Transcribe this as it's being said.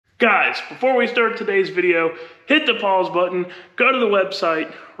Guys, before we start today's video, hit the pause button, go to the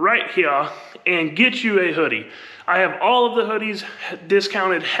website right here, and get you a hoodie. I have all of the hoodies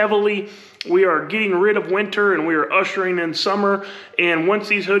discounted heavily. We are getting rid of winter and we are ushering in summer. And once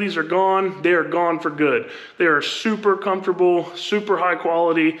these hoodies are gone, they are gone for good. They are super comfortable, super high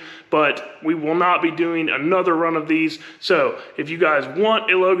quality, but we will not be doing another run of these. So if you guys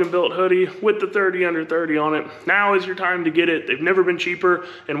want a Logan Built hoodie with the 30 under 30 on it, now is your time to get it. They've never been cheaper.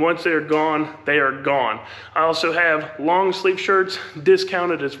 And once they are gone, they are gone. I also have long sleeve shirts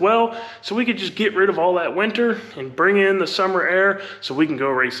discounted as well. So we could just get rid of all that winter and bring in the summer air so we can go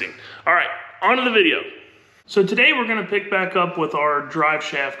racing. All right, on to the video. So today we're going to pick back up with our drive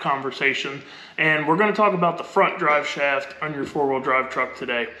shaft conversation, and we're going to talk about the front drive shaft on your four-wheel drive truck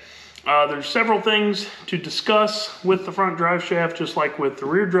today. There's several things to discuss with the front drive shaft, just like with the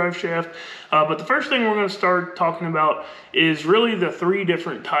rear drive shaft. But the first thing we're going to start talking about is really the three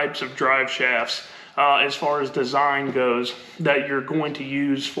different types of drive shafts as far as design goes that you're going to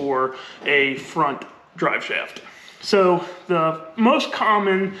use for a front drive shaft. So the most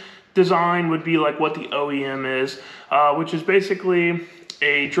common design would be like what the OEM is, which is basically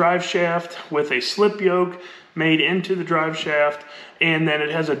a drive shaft with a slip yoke made into the drive shaft, and then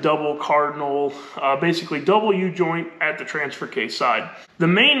it has a double cardinal, basically double U-joint at the transfer case side. The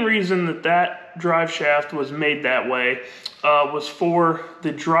main reason that that drive shaft was made that way was for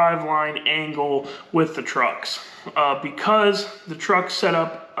the drive line angle with the trucks. Because the truck's set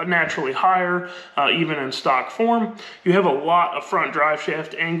up naturally higher, even in stock form, you have a lot of front drive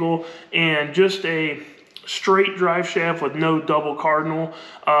shaft angle, and just a straight drive shaft with no double cardinal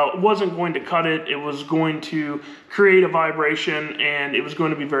wasn't going to cut it. It was going to create a vibration, and it was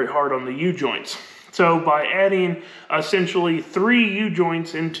going to be very hard on the U-joints. So by adding essentially 3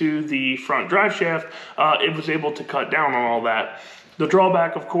 U-joints into the front drive shaft, it was able to cut down on all that. The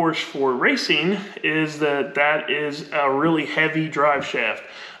drawback, of course, for racing is that that is a really heavy drive shaft.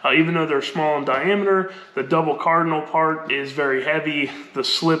 Even though they're small in diameter, the double cardinal part is very heavy, the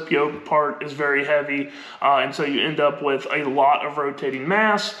slip yoke part is very heavy, and so you end up with a lot of rotating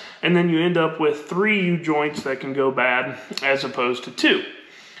mass, and then you end up with 3 U-joints that can go bad as opposed to 2.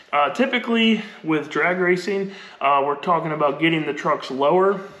 Typically, with drag racing, we're talking about getting the trucks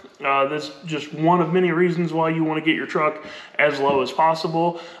lower. That's just one of many reasons why you want to get your truck as low as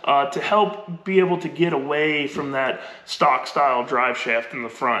possible to help be able to get away from that stock style drive shaft in the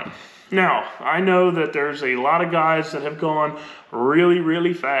front. Now, I know that there's a lot of guys that have gone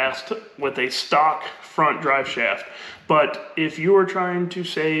really fast with a stock front drive shaft. But if you are trying to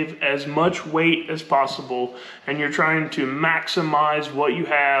save as much weight as possible and you're trying to maximize what you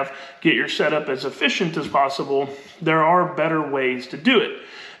have, get your setup as efficient as possible, there are better ways to do it.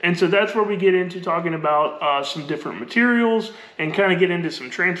 And so that's where we get into talking about some different materials and kind of get into some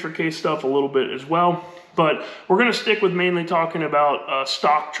transfer case stuff a little bit as well. But we're going to stick with mainly talking about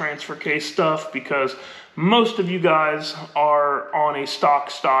stock transfer case stuff because most of you guys are on a stock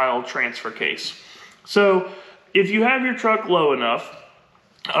style transfer case. So if you have your truck low enough,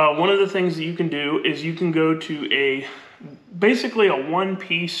 one of the things that you can do is you can go to basically a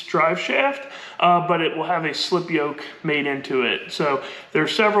one-piece drive shaft, but it will have a slip yoke made into it. So there are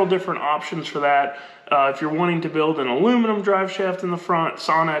several different options for that. If you're wanting to build an aluminum drive shaft in the front,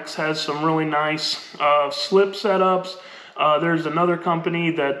 Sonex has some really nice slip setups. There's another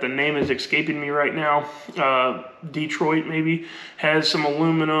company that the name is escaping me right now, Detroit maybe, has some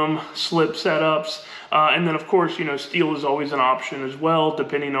aluminum slip setups. And then of course, you know, steel is always an option as well,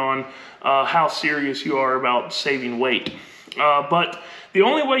 depending on how serious you are about saving weight. But the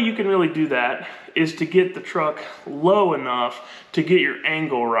only way you can really do that is to get the truck low enough to get your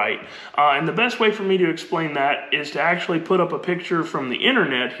angle right. And the best way for me to explain that is to actually put up a picture from the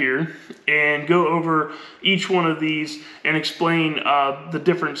internet here and go over each one of these and explain the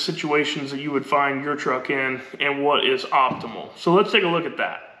different situations that you would find your truck in and what is optimal. So let's take a look at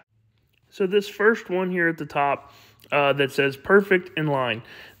that. So this first one here at the top that says perfect in line.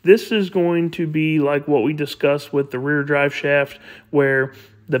 This is going to be like what we discussed with the rear drive shaft, where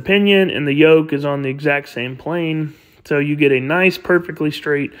the pinion and the yoke is on the exact same plane, so you get a nice, perfectly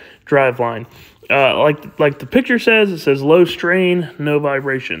straight drive line. Like the picture says, it says low strain, no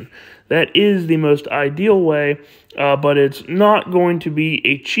vibration. That is the most ideal way, but it's not going to be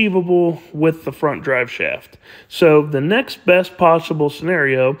achievable with the front drive shaft. So the next best possible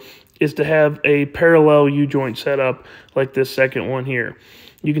scenario is to have a parallel U-joint setup like this second one here.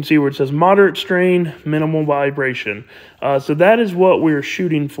 You can see where it says moderate strain, minimal vibration. So that is what we're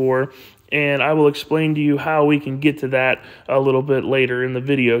shooting for, and I will explain to you how we can get to that a little bit later in the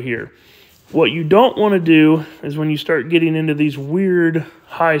video here. What you don't want to do is when you start getting into these weird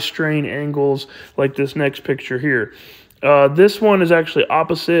high strain angles like this next picture here. This one is actually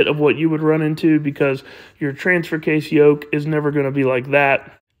opposite of what you would run into because your transfer case yoke is never going to be like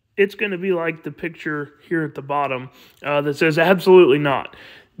that. It's going to be like the picture here at the bottom that says absolutely not.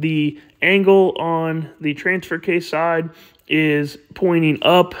 The angle on the transfer case side is pointing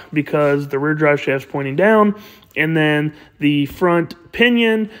up because the rear drive shaft is pointing down, and then the front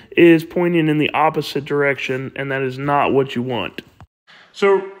pinion is pointing in the opposite direction, and that is not what you want.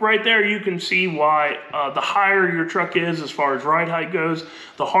 So right there you can see why the higher your truck is as far as ride height goes,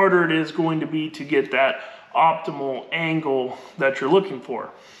 the harder it is going to be to get that optimal angle that you're looking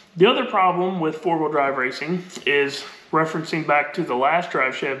for. The other problem with four-wheel drive racing is, referencing back to the last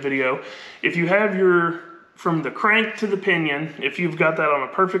drive shaft video, if you have your, from the crank to the pinion, if you've got that on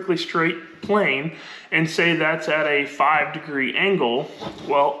a perfectly straight plane, and say that's at a 5-degree angle,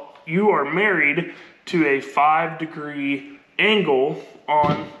 well, you are married to a 5-degree angle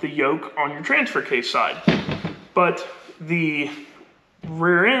on the yoke on your transfer case side. But the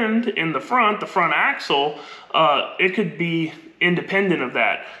rear end in the front axle, it could be independent of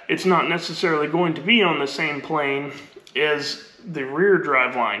that. It's not necessarily going to be on the same plane as the rear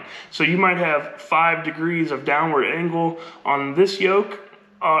drive line. So you might have 5 degrees of downward angle on this yoke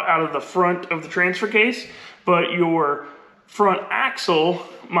out of the front of the transfer case, but your front axle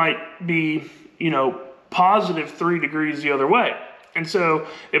might be, you know, positive 3 degrees the other way. And so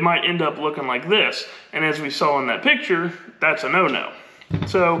it might end up looking like this. And as we saw in that picture, that's a no-no.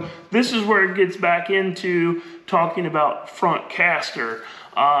 So this is where it gets back into talking about front caster.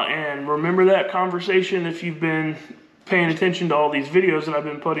 And remember that conversation if you've been paying attention to all these videos that I've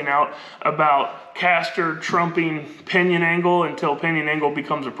been putting out about caster trumping pinion angle until pinion angle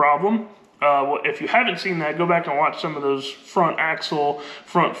becomes a problem. If you haven't seen that, go back and watch some of those front axle,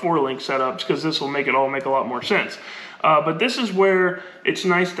 front 4-link setups, because this will make it all make a lot more sense. But this is where it's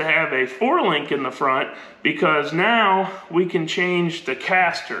nice to have a 4-link in the front, because now we can change the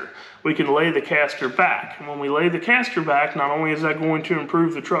caster. We can lay the caster back. And when we lay the caster back, not only is that going to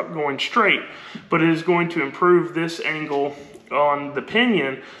improve the truck going straight, but it is going to improve this angle on the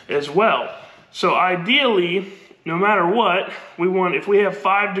pinion as well. So ideally, no matter what, we want, if we have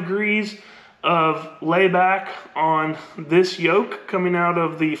 5 degrees of layback on this yoke coming out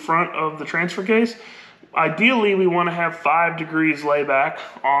of the front of the transfer case, ideally we want to have 5 degrees layback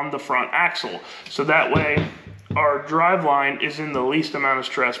on the front axle. So that way our drive line is in the least amount of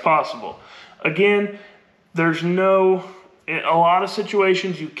stress possible. Again, there's no, in a lot of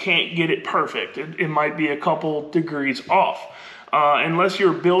situations you can't get it perfect. It might be a couple degrees off. Unless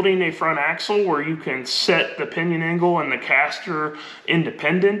you're building a front axle where you can set the pinion angle and the caster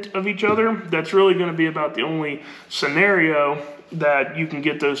independent of each other, that's really going to be about the only scenario that you can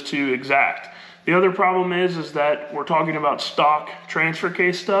get those two exact. The other problem is that we're talking about stock transfer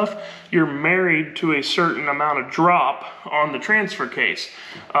case stuff. You're married to a certain amount of drop on the transfer case.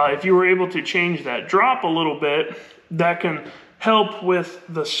 If you were able to change that drop a little bit, that can help with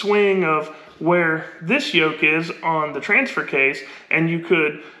the swing of where this yoke is on the transfer case, and you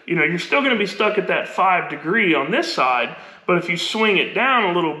could, you know, you're still going to be stuck at that 5 degree on this side, but if you swing it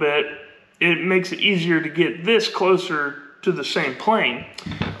down a little bit, it makes it easier to get this closer to the same plane.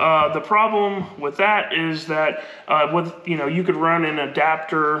 The problem with that is that you could run an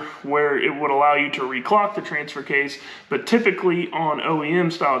adapter where it would allow you to reclock the transfer case, but typically on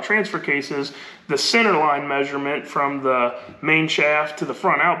OEM style transfer cases, the center line measurement from the main shaft to the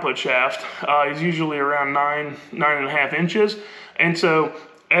front output shaft is usually around 9.5 inches. And so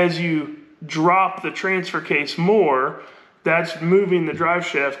as you drop the transfer case more, that's moving the drive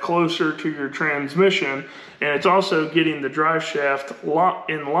shaft closer to your transmission, and it's also getting the drive shaft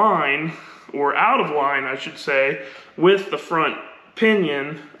in line, or out of line, I should say, with the front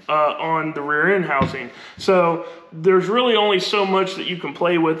pinion on the rear end housing. So there's really only so much that you can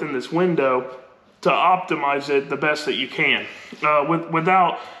play with in this window to optimize it the best that you can,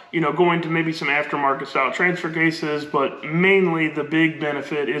 without going to maybe some aftermarket style transfer cases, but mainly the big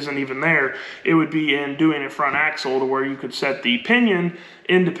benefit isn't even there. It would be in doing a front axle to where you could set the pinion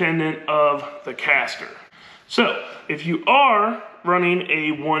independent of the caster. So if you are running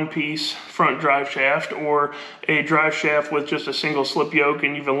a one-piece front drive shaft or a drive shaft with just a single slip yoke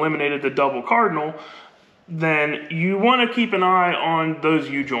and you've eliminated the double cardinal, then you want to keep an eye on those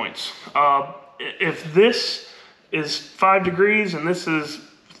U-joints. If this is 5 degrees and this is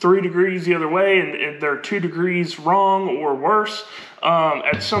 3 degrees the other way, and they're 2 degrees wrong or worse,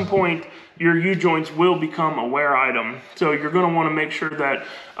 at some point your U-joints will become a wear item. So you're going to want to make sure that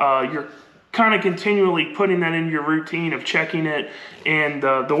you're kind of continually putting that into your routine of checking it. And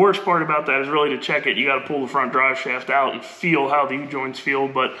the worst part about that is really to check it, you got to pull the front drive shaft out and feel how the U-joints feel.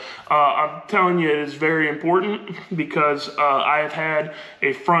 But I'm telling you, it is very important, because I have had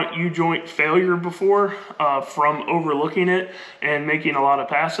a front U-joint failure before from overlooking it and making a lot of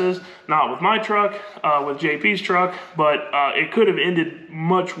passes. Not with my truck, with JP's truck, but it could have ended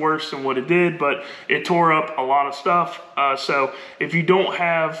much worse than what it did, but it tore up a lot of stuff. So if you don't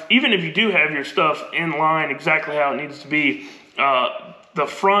have, even if you do have your stuff in line exactly how it needs to be, the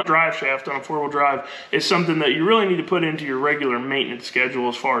front drive shaft on a four-wheel drive is something that you really need to put into your regular maintenance schedule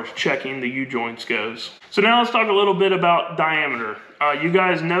as far as checking the U-joints goes. So now let's talk a little bit about diameter. You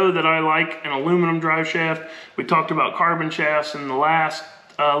guys know that I like an aluminum drive shaft. We talked about carbon shafts in the last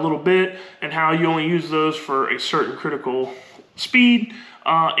little bit, and how you only use those for a certain critical speed.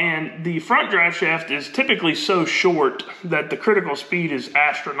 And the front drive shaft is typically so short that the critical speed is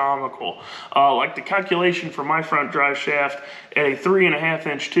astronomical. Like the calculation for my front drive shaft at a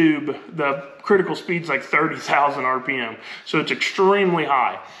 3.5-inch tube, the critical speed's like 30,000 RPM. So it's extremely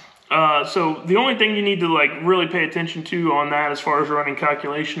high. So the only thing you need to like really pay attention to on that as far as running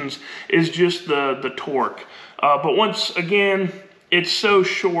calculations is just the torque. But once again, it's so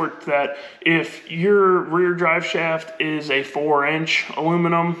short that if your rear drive shaft is a 4-inch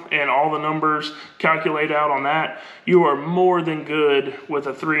aluminum and all the numbers calculate out on that, you are more than good with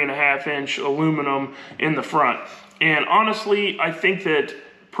a 3.5-inch aluminum in the front. And honestly, I think that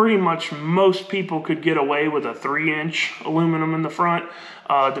pretty much most people could get away with a 3-inch aluminum in the front,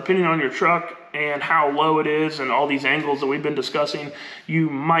 depending on your truck and how low it is and all these angles that we've been discussing. You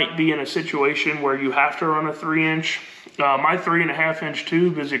might be in a situation where you have to run a 3-inch. My 3.5-inch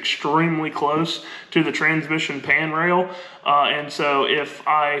tube is extremely close to the transmission pan rail, and so if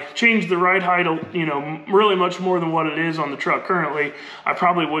I change the ride height, you know, really much more than what it is on the truck currently, I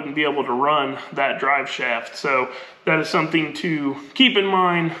probably wouldn't be able to run that drive shaft. So that is something to keep in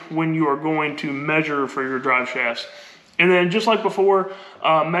mind when you are going to measure for your drive shafts. And then just like before,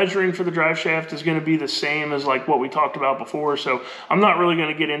 measuring for the drive shaft is going to be the same as like what we talked about before. So I'm not really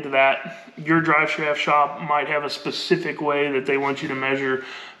going to get into that. Your drive shaft shop might have a specific way that they want you to measure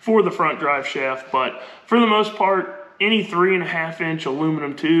for the front drive shaft. But for the most part, any 3.5-inch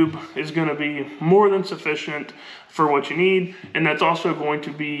aluminum tube is going to be more than sufficient for what you need. And that's also going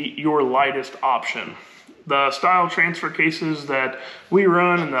to be your lightest option. The style transfer cases that we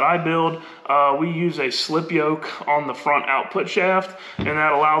run and that I build, we use a slip yoke on the front output shaft, and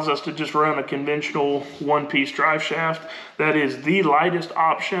that allows us to just run a conventional one-piece drive shaft. That is the lightest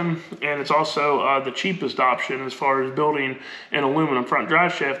option, and it's also the cheapest option as far as building an aluminum front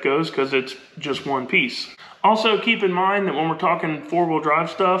drive shaft goes, because it's just one piece. Also, keep in mind that when we're talking four-wheel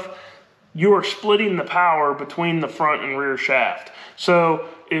drive stuff, you are splitting the power between the front and rear shaft. So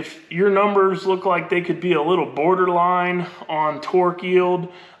if your numbers look like they could be a little borderline on torque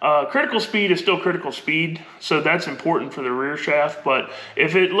yield, critical speed is still critical speed, so that's important for the rear shaft. But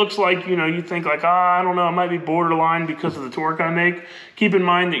if it looks like, you know, you think like, I don't know, it might be borderline because of the torque I make, keep in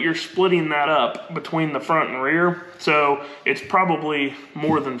mind that you're splitting that up between the front and rear, so it's probably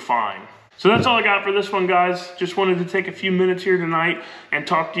more than fine. So that's all I got for this one, guys. Just wanted to take a few minutes here tonight and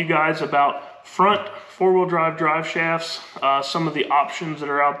talk to you guys about front four-wheel drive drive shafts, some of the options that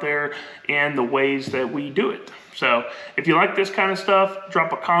are out there, and the ways that we do it. So if you like this kind of stuff,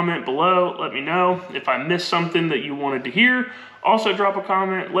 drop a comment below. Let me know if I missed something that you wanted to hear. Also drop a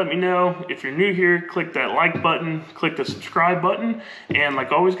comment, let me know. If you're new here, click that like button, click the subscribe button, and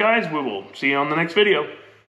like always, guys, we will see you on the next video.